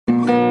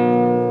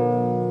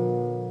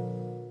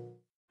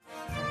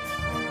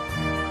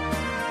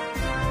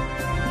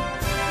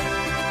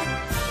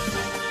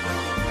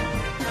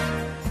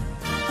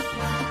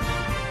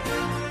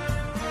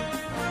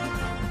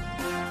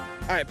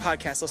Alright,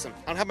 podcast, listen.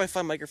 I don't have my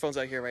fun microphones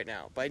out here right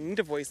now, but I need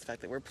to voice the fact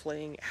that we're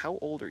playing How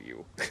Old Are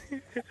You?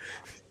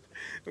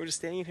 We're just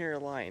standing here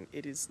in a line.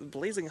 It is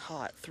blazing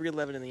hot,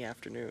 3:11 in the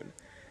afternoon,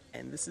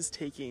 and this is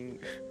taking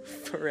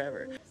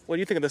forever. What do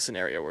you think of the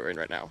scenario we're in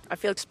right now? I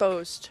feel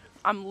exposed.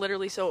 I'm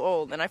literally so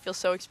old, and I feel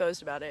so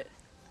exposed about it.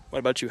 What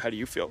about you? How do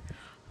you feel?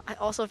 I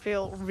also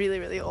feel really,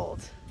 really old.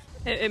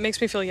 It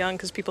makes me feel young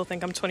because people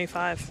think I'm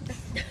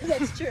 25.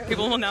 That's true.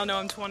 People will now know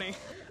I'm 20.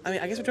 I mean,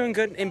 I guess we're doing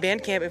good in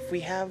band camp if we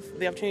have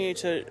the opportunity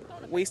to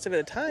waste a bit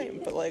of time,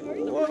 but like,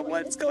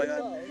 what's going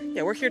on?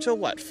 Yeah, we're here till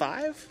what,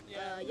 5?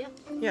 Yeah.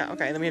 Yeah,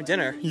 okay, and then we have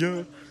dinner.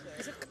 Yeah.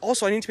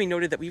 Also, I need to be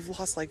noted that we've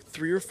lost like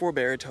 3 or 4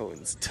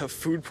 baritones to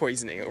food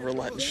poisoning over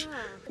lunch. Yeah.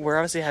 We're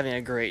obviously having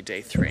a great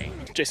day 3.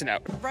 Jason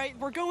out. Right,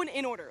 we're going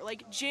in order,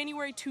 like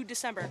January to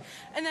December.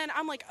 And then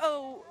I'm like,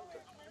 oh,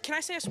 can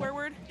I say a swear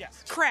word?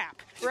 Yes. Crap,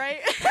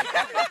 right?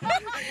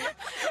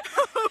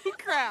 Oh,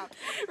 crap,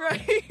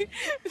 right?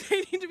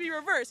 They need to be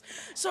reversed.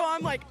 So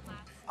I'm like,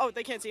 oh,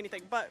 they can't see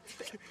anything, but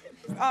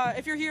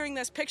if you're hearing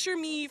this, picture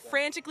me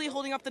frantically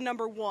holding up the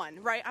number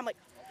 1, right? I'm like,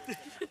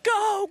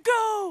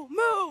 go,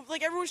 move.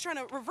 Like everyone's trying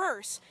to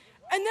reverse.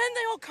 And then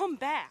they all come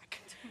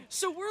back.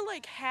 So we're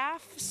like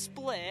half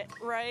split,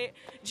 right?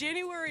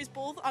 January's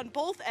on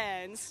both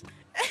ends.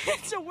 And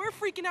so we're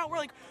freaking out. We're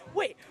like,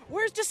 wait,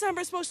 where's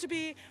December supposed to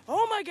be?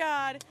 Oh my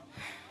God.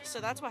 So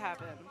that's what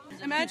happened.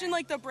 Imagine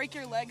like the break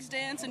your legs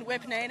dance and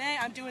whip nay nay.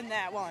 I'm doing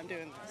that while I'm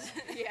doing this.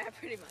 Yeah,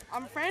 pretty much.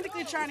 I'm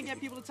frantically trying to get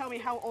people to tell me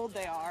how old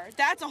they are.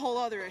 That's a whole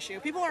other issue.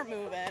 People aren't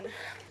moving.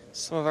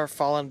 Some of our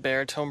fallen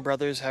baritone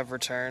brothers have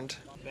returned.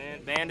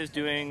 Band is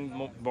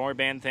doing more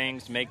band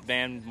things to make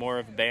band more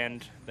of a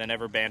band than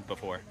ever band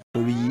before.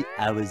 3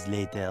 hours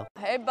later.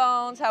 Hey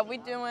Bones, how we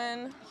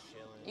doing?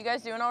 You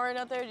guys doing all right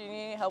out there? Do you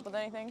need any help with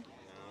anything?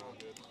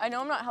 I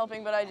know I'm not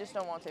helping, but I just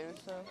don't want to,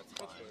 so.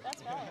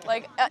 That's bad.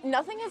 Like,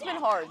 nothing has been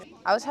hard.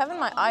 I was having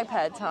my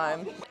iPad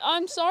time.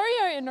 I'm sorry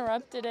I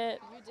interrupted it.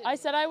 I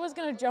said I was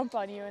gonna jump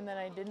on you and then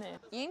I didn't.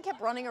 Ian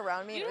kept running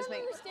around me and it was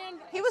making. Understand.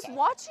 He was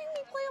watching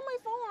me play on my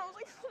phone. I was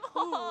like,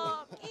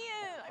 stop,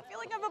 Ian. I feel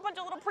like I have a bunch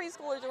of little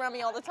preschoolers around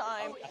me all the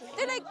time.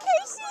 Then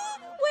Casey,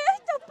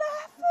 where's the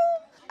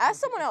bathroom? Ask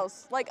someone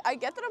else. Like, I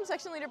get that I'm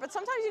section leader, but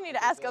sometimes you need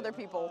to ask other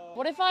people.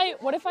 What if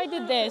I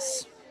did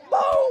this?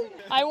 Boom!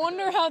 I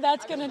wonder how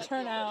that's gonna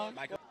turn out.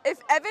 If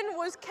Evan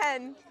was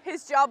Ken,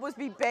 his job was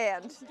be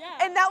banned. Yeah.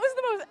 And that was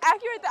the most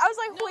accurate I was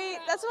like, wait,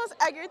 that's the most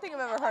accurate thing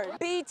I've ever heard.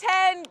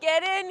 B10,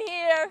 get in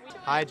here.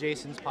 Hi,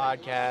 Jason's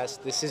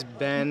podcast. This is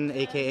Ben,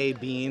 aka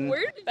Bean.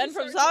 Ben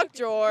from Sock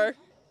Drawer.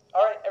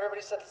 All right,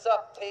 everybody set this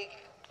up. Take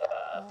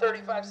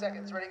 35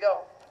 seconds. Ready,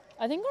 go.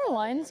 I think our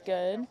line's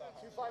good.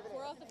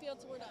 We're off the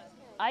field, so we're done.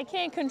 I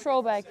can't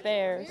control back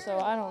there, so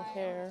I don't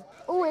care.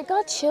 Oh, it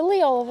got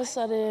chilly all of a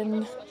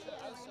sudden.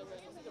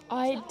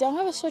 I don't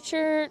have a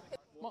sweatshirt.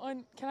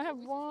 Can I have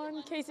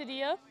one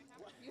quesadilla?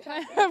 Can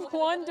I have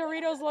one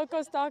Doritos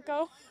Locos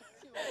Taco?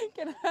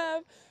 Can I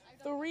have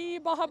 3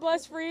 Baja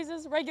Blast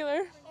Freezes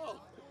regular?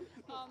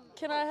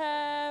 Can I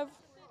have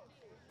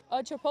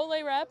a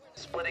Chipotle wrap?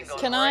 Splitting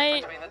goes Can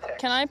right between the ticks.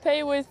 Can I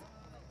pay with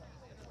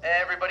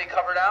Everybody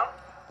cover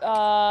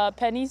down.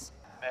 pennies?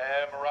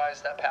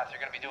 Memorize that path. You're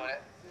going to be doing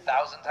it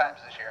 1,000 times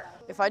this year.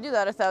 If I do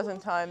that 1,000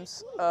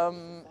 times,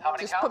 many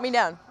just put me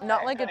counts? down.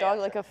 Not like a dog,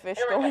 like a fish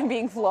going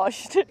being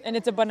flushed. And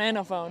it's a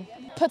banana phone.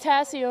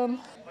 Potassium.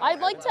 I'd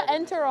like to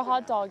enter a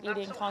hot dog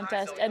eating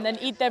contest and then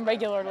eat them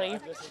regularly.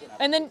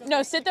 And then,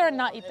 no, sit there and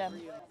not eat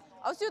them.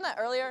 I was doing that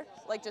earlier,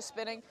 like just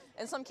spinning,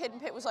 and some kid in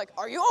pit was like,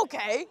 "Are you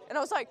okay?" And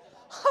I was like,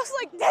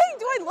 dang,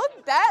 do I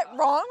look that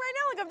wrong right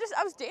now? Like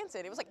I was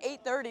dancing. It was like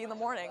 8:30 in the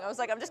morning. I was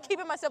like, I'm just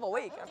keeping myself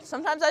awake.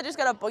 Sometimes I just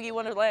gotta boogie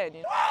wonderland.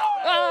 You know?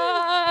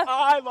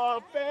 I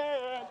love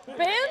band.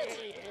 Band?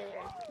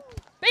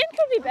 Band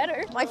could be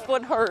better. My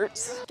foot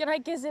hurts. Can I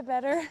kiss it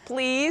better?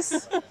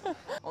 Please.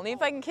 Only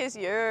if I can kiss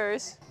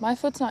yours. My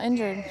foot's not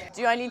injured.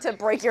 Do I need to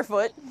break your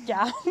foot?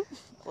 Yeah.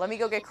 Let me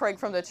go get Craig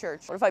from the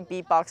church. What if I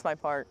beatbox my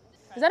part?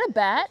 Is that a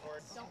bat?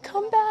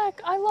 Come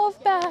back. I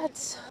love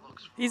bats.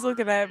 He's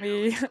looking at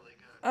me.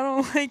 I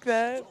don't like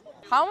that.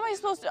 How am I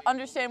supposed to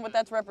understand what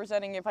that's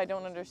representing if I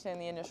don't understand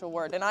the initial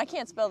word? And I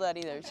can't spell that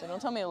either, so don't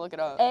tell me to look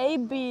it up. A,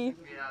 B,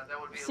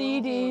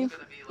 C, D,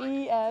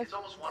 E, F,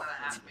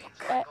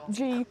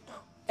 G,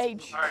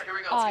 H,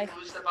 I,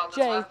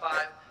 J,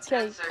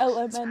 K, L,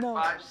 M, N,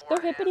 O.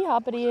 They're hippity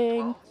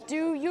hoppitying.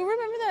 Do you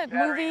remember that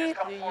movie?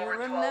 Do you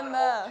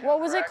remember? What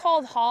was it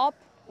called? Hop?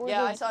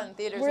 Yeah, I saw it in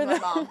theaters with my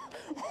mom.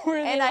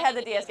 And I had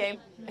the DS game.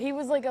 He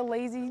was like a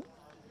lazy...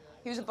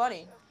 He was a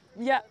bunny.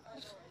 Yeah.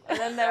 And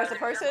then there was a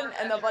person,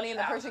 and the bunny and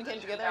the person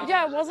came together.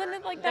 Yeah, wasn't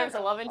it like There that was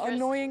a love interest.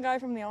 annoying guy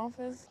from The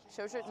Office?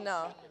 Show shirts?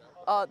 No.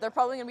 They're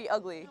probably going to be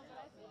ugly.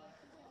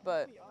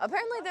 But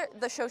apparently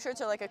the show shirts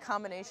are like a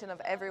combination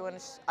of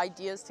everyone's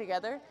ideas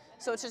together.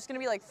 So it's just going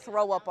to be like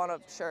throw up on a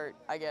shirt,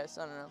 I guess.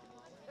 I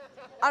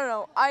don't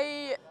know.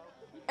 I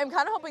am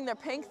kind of hoping they're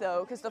pink,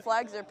 though, because the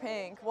flags are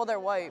pink. Well, they're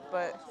white,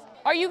 but...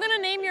 Are you going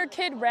to name your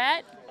kid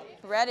Rat?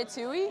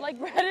 Ratatouille? Like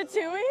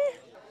Ratatouille?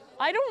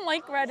 I don't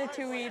like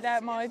Ratatouille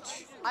that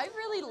much. I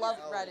really love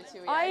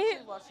Ratatouille. I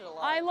actually watched it a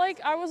lot.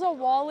 I was a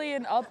Wall-E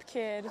and Up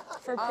kid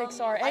for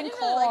Pixar and I didn't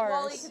Cars. really like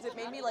Wall-E because it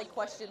made me like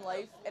question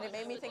life, and it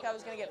made me think I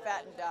was gonna get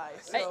fat and die.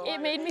 So. It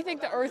made me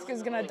think the Earth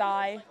was gonna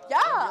die. Yeah,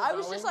 I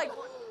was just like,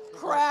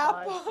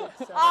 crap.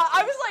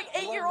 I was like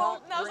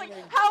 8-year-old, and I was like,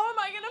 how am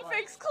I gonna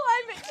fix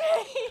climate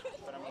change?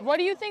 What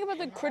do you think about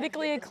the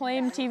critically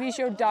acclaimed TV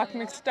show Doc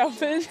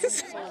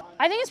McStuffins?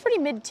 I think it's pretty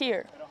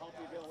mid-tier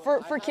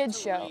for kids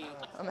show.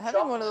 I'm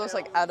having one of those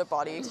like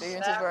out-of-body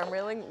experiences where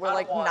we're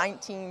like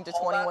 19 to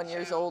 21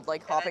 years old,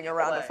 like hopping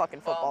around a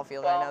fucking football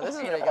field right now. This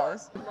is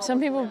ridiculous. Some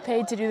people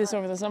paid to do this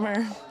over the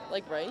summer.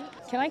 Like, right?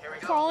 Can I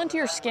crawl into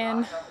your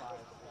skin?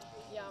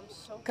 Yeah, I'm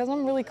so. Because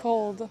I'm really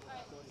cold.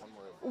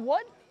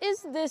 What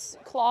is this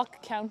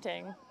clock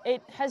counting?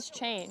 It has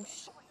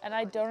changed, and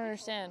I don't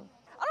understand.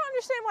 I don't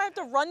understand why I have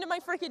to run to my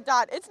freaking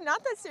dot. It's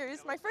not that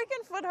serious. My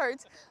freaking foot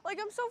hurts.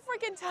 Like, I'm so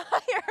freaking tired.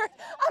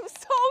 I'm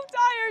so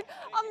tired.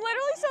 I'm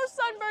literally so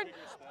sunburned.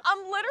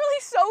 I'm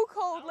literally so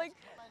cold. Like,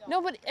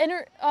 No, but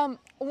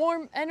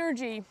warm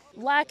energy,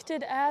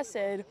 lactic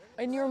acid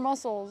in your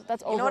muscles.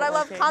 That's overworking. you know what I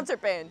love?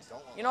 Concert band.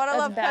 You know what I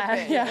love? bad, Pep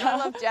band. yeah. You know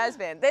what I love? Jazz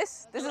band.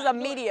 This is a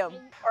medium.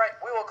 All right,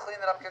 we will clean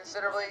that up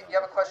considerably. You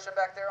have a question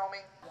back there,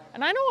 homie?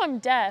 And I know I'm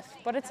deaf,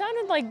 but it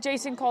sounded like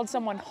Jason called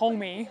someone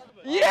homie.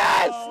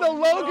 Yes, the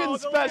Logan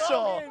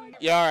special.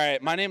 Yeah, all right.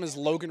 My name is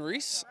Logan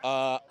Reese.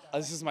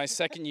 This is my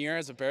second year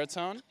as a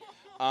baritone.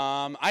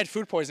 I had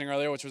food poisoning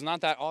earlier, which was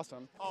not that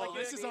awesome. Oh,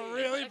 this is a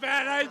really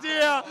bad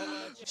idea.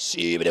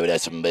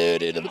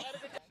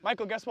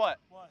 Michael, guess what?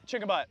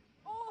 Chicken butt.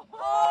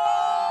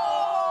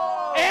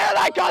 Oh. And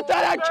I got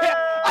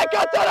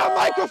that on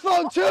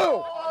microphone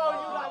too.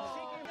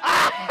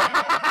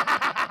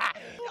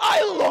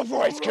 I love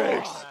rice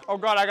cakes. Oh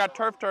God, I got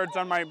turf turds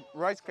on my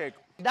rice cake.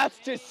 That's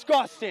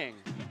disgusting.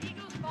 If he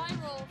goes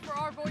viral for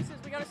our voices,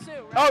 we gotta sue,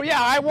 right? Oh yeah,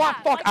 I want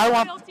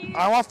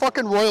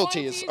fucking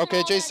royalties.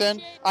 Okay,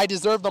 Jason, I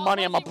deserve the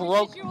money. I'm a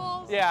broke.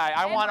 Yeah,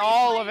 I want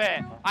all of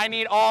it. I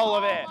need all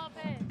of it.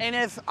 And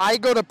if I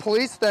go to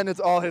police, then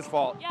it's all his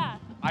fault. Yeah.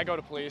 I go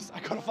to police.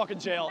 I go to fucking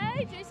jail.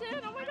 Hey, Jason!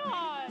 Oh my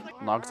God.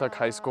 Naugatuck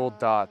High School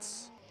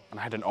dots. And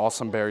I had an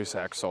awesome berry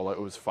sack solo.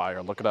 It was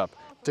fire. Look it up.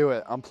 Do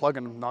it. I'm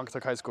plugging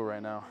Naugatuck High School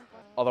right now.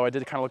 Although I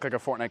did kind of look like a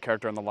Fortnite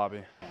character in the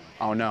lobby.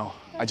 Oh no,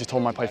 I just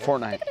told him I played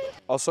Fortnite.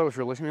 Also, if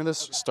you're listening to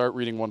this, start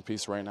reading One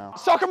Piece right now.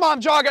 Soccer mom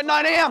jog at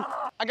 9 a.m.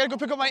 I gotta go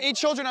pick up my 8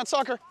 children at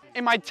soccer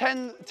in my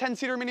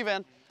 10-seater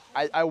minivan.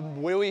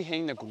 I'm really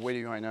hanging the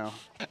video right now.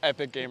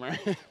 Epic gamer.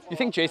 You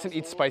think Jason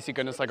eats spicy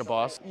goodness like a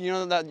boss? You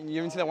know that, you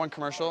ever see that one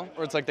commercial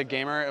where it's like the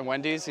gamer at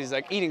Wendy's? He's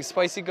like, eating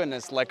spicy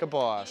goodness like a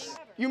boss.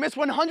 You miss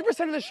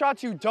 100% of the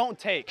shots you don't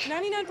take.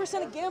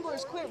 99% of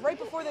gamblers quit right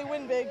before they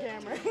win big,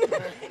 Hammer.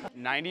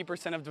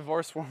 90% of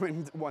divorced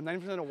women,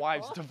 90% of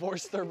wives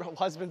divorce their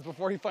husbands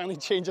before he finally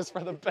changes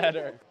for the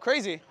better.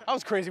 Crazy. I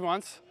was crazy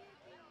once.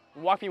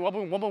 Walk me,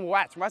 wubble,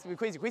 watch. Must be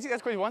crazy. Crazy,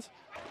 that's crazy once.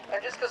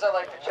 And just because I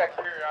like to check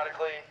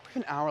periodically. We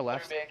have an hour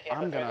left.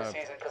 I'm gonna.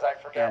 Because I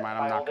forget. Never mind,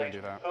 I'm not gonna do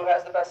that. Who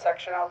has the best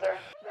section out there?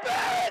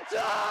 Baritons!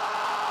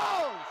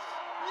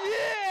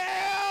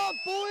 Yeah,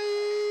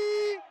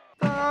 boy!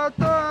 Da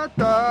da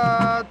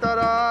da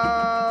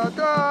da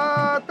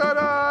da da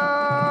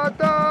da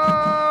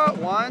da.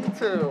 1,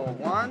 2,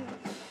 1.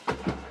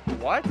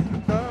 What?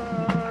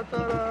 Da da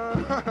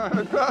da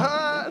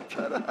da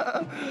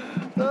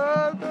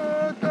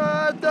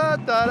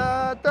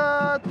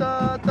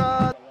da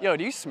da. Yo,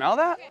 do you smell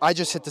that? I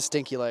just hit the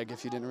stinky leg,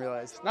 if you didn't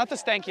realize. Not the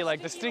stanky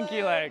leg, the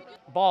stinky leg.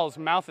 Balls,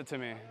 mouth it to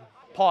me.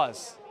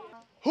 Pause.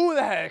 Who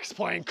the heck's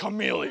playing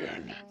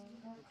Chameleon?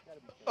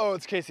 Oh,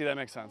 it's Casey, that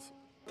makes sense.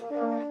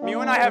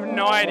 You and I have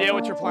no idea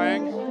what you're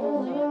playing.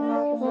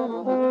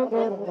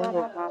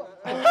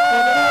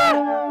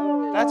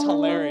 That's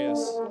hilarious.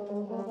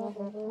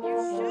 You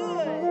should.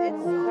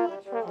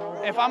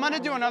 If I'm gonna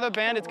do another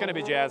band, it's gonna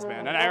be jazz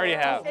band, and I already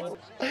have.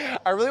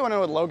 I really wanna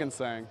know what Logan's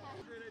saying.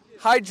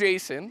 Hi,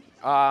 Jason.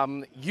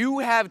 You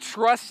have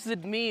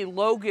trusted me,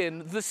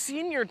 Logan, the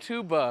senior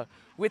tuba,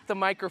 with the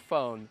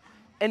microphone.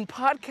 And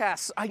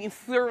podcasts I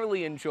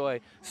thoroughly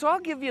enjoy, so I'll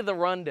give you the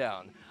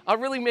rundown. I'll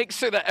really make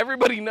sure that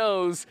everybody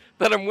knows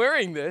that I'm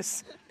wearing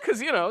this,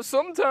 because, you know,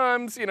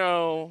 sometimes, you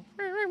know.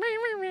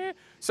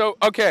 So,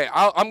 okay,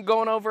 I'm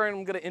going over and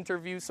I'm going to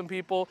interview some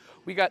people.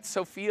 We got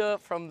Sophia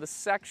from the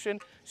section.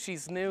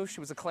 She's new. She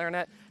was a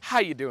clarinet. How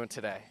you doing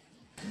today?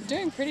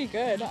 Doing pretty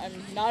good. I'm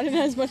not in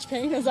as much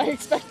pain as I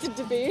expected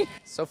to be.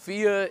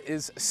 Sophia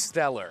is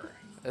stellar.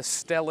 A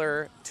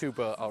stellar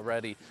tuba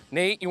already.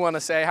 Nate, you want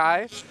to say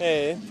hi?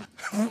 Hey.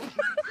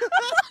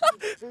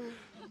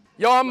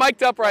 Yo, I'm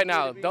mic'd up right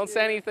now. Don't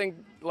say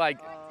anything like,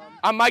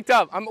 I'm mic'd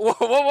up.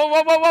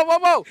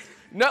 Whoa.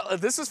 No,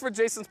 this is for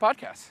Jason's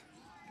podcast.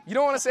 You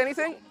don't want to say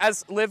anything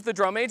as Liv the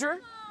drum major?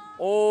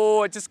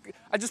 Oh, I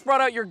just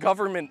brought out your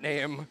government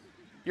name.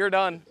 You're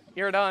done.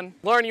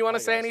 Lauren, you want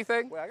to say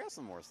anything? Wait, I got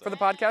some more stuff. For the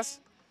podcast?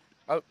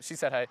 Oh, she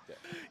said hey.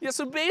 Yeah,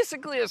 so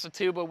basically as a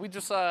tuba, we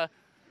just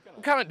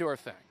we kind of do our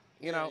thing.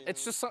 You know,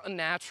 it's just something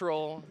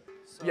natural,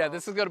 So. Yeah,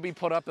 this is going to be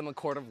put up in the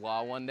court of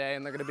law one day,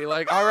 and they're going to be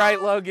like, all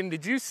right, Logan,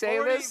 did you say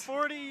 40, this?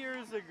 40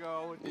 years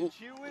ago, did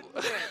you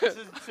admit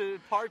to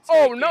partaking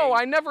Oh, no,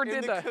 I never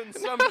did in that. the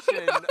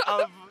consumption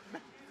of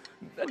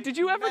Did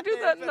you ever do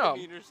that? No.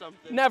 methamphetamine or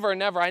something? Never,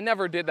 never. I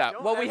never did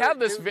that. Well, we have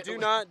this. Do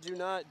not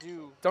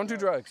do. Don't do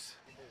drugs.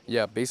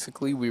 Yeah,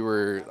 basically we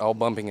were all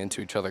bumping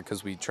into each other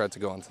because we tried to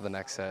go on to the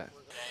next set.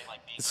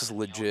 This is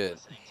legit.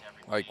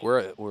 Like,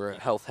 we're a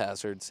health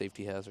hazard,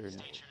 safety hazard.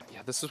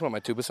 Yeah, this is what my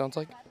tuba sounds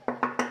like.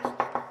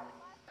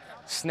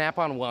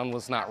 Snap-on 1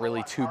 was not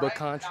really tuba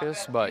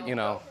conscious, but, you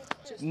know,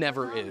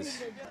 never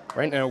is.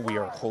 Right now we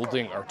are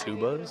holding our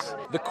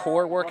tubas. The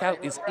core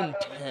workout is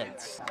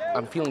intense.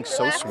 I'm feeling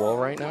so swole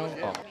right now.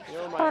 Oh. You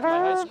know, my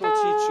high school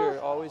teacher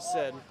always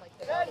said,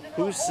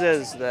 who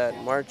says that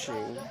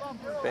marching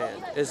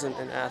band isn't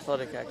an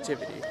athletic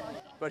activity?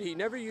 But he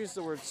never used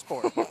the word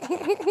sport.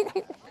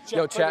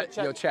 Yo, chat,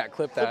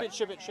 clip that.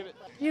 Ship it.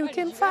 You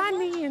can find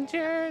me in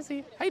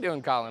Jersey. How you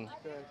doing, Colin?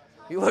 Good.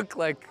 You look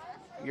like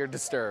you're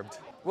disturbed.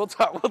 We'll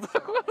talk later.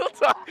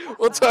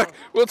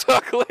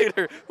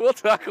 My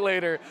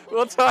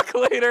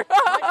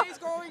day's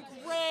going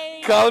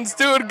great. Colin's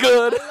doing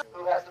good.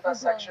 Who has the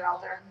best section out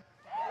there?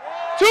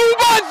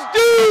 Tubas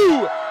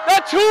do!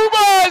 The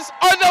tubas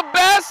are the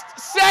best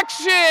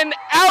section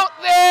out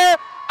there.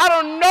 I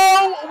don't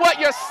know what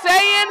you're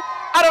saying.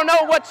 I don't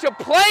know what you're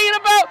playing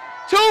about.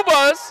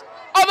 Tubas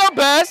are the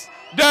best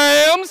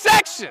damn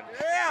section.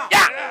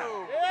 Yeah.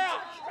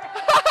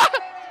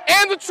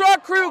 And the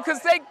truck crew,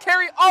 because they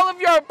carry all of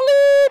your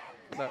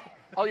bleep,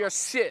 all your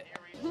shit.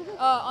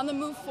 On the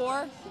move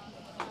 4,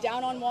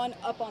 down on 1,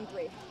 up on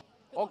 3.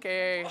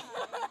 Okay.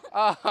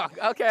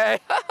 Okay.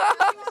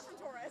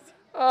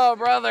 Oh,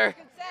 brother.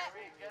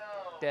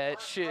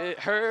 That shit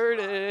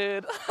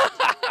hurted.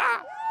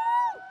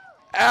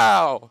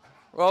 Ow.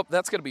 Well,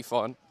 that's going to be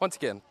fun. Once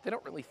again, they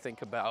don't really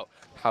think about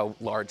how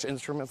large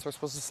instruments are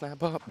supposed to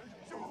snap up.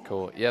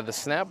 Cool. Yeah, the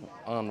snap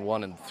on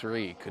 1 and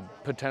 3 could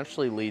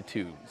potentially lead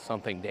to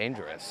something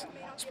dangerous,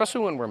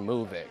 especially when we're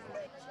moving.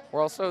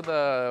 We're also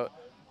the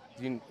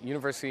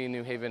University of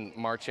New Haven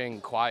marching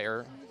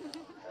choir.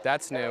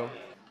 That's new.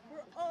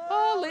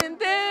 All in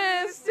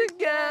this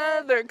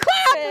together.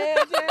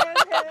 Clap!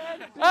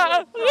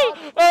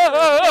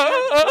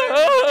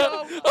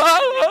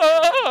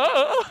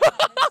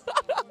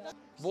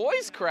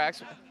 Voice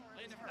cracks.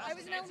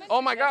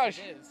 Oh my gosh.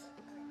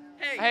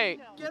 Hey.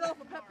 Get off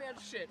of pep band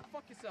shit.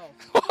 Fuck yourself.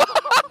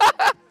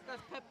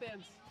 That's pep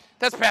band's.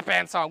 That's pep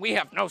band song. We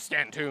have no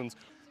stand tunes.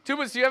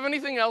 Tubas, do you have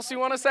anything else you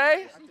want to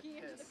say?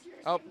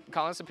 Oh,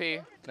 Colin's a P.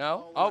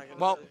 No? Oh,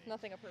 well,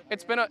 Nothing appropriate.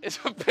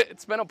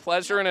 it's been a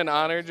pleasure and an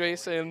honor,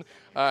 Jason.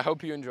 I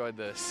hope you enjoyed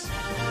this.